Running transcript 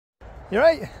You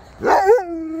right?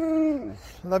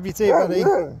 Love you too, buddy.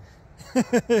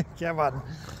 Come on.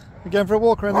 We're going for a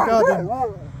walk around the garden.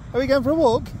 Are we going for a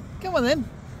walk? Come on then.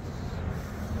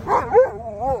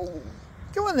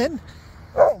 Come on then.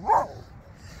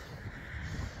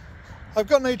 I've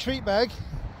got no treat bag.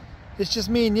 It's just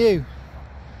me and you.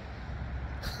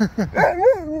 Come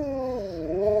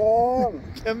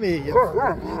here, you.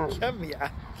 Come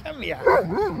here. Come here.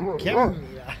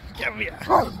 Come here.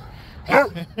 Come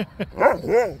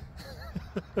here.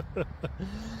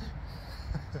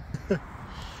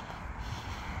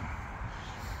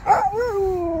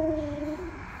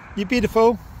 You're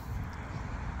beautiful.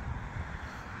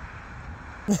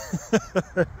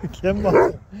 Come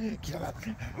on. Come on.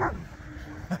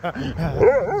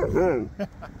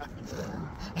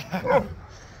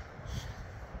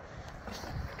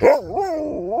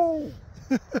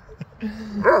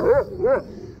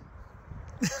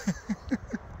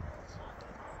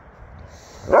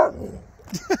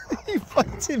 You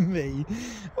fighting me?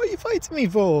 What are you fighting me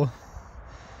for?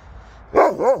 I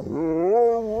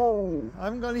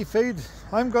haven't got any food.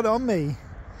 I haven't got it on me.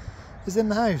 It's in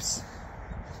the house.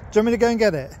 Do you want me to go and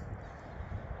get it?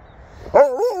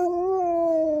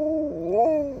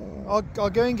 I'll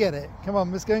go and get it. Come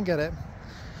on, let's go and get it.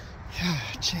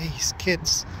 Jeez,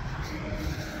 kids.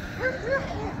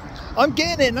 I'm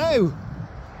getting it now.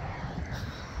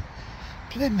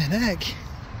 Get in my neck.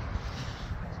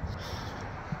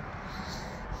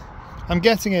 I'm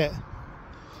getting it.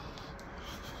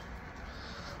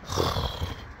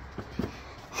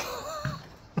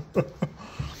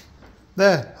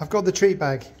 There, I've got the treat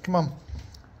bag. Come on.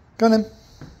 Go on then.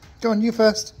 Go on, you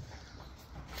first.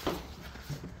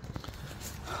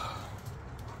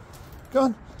 Go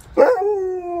on.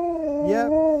 Yeah,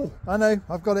 I know,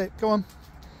 I've got it. Go on.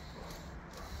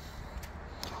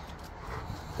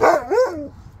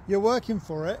 You're working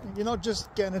for it. You're not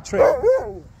just getting a treat.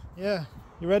 Yeah.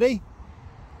 You ready?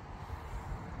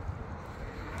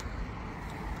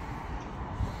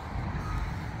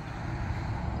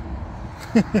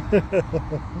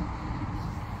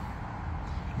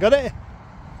 Got it?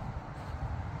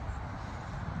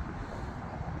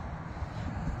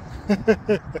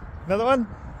 Another one?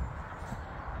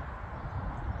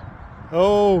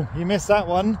 Oh, you missed that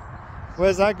one.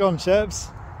 Where's that gone,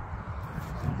 Sherps?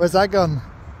 Where's that gone?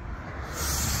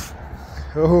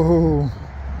 Oh,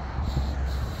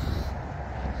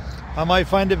 I might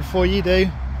find it before you do.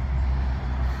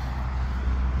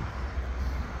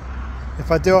 If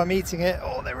I do, I'm eating it.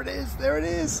 Oh, there it is. There it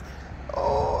is.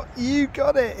 Oh, you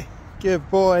got it. Good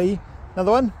boy.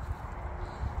 Another one.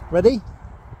 Ready?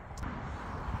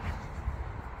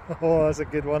 Oh, that's a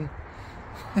good one.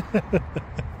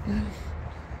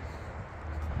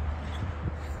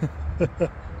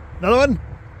 Another one.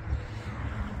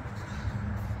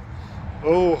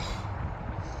 Oh.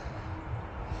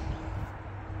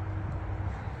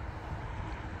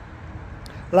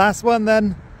 Last one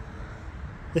then.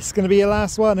 This is going to be your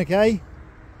last one, okay?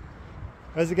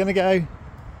 Where's it going to go?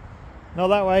 Not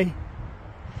that way.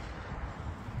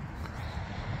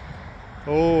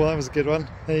 Oh, that was a good one.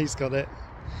 He's got it.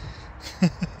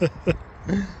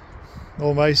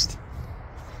 Almost.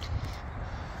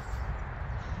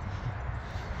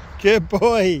 Good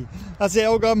boy. That's it,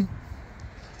 all gone.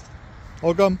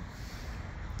 All gone.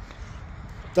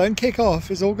 Don't kick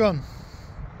off, it's all gone.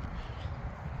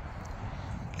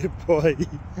 Good boy.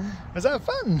 Was that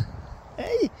fun?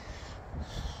 Hey?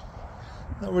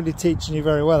 Not really teaching you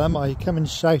very well, am I? You come and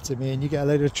shout at me and you get a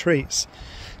load of treats.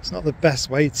 It's not the best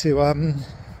way to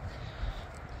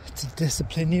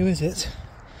discipline you, is it?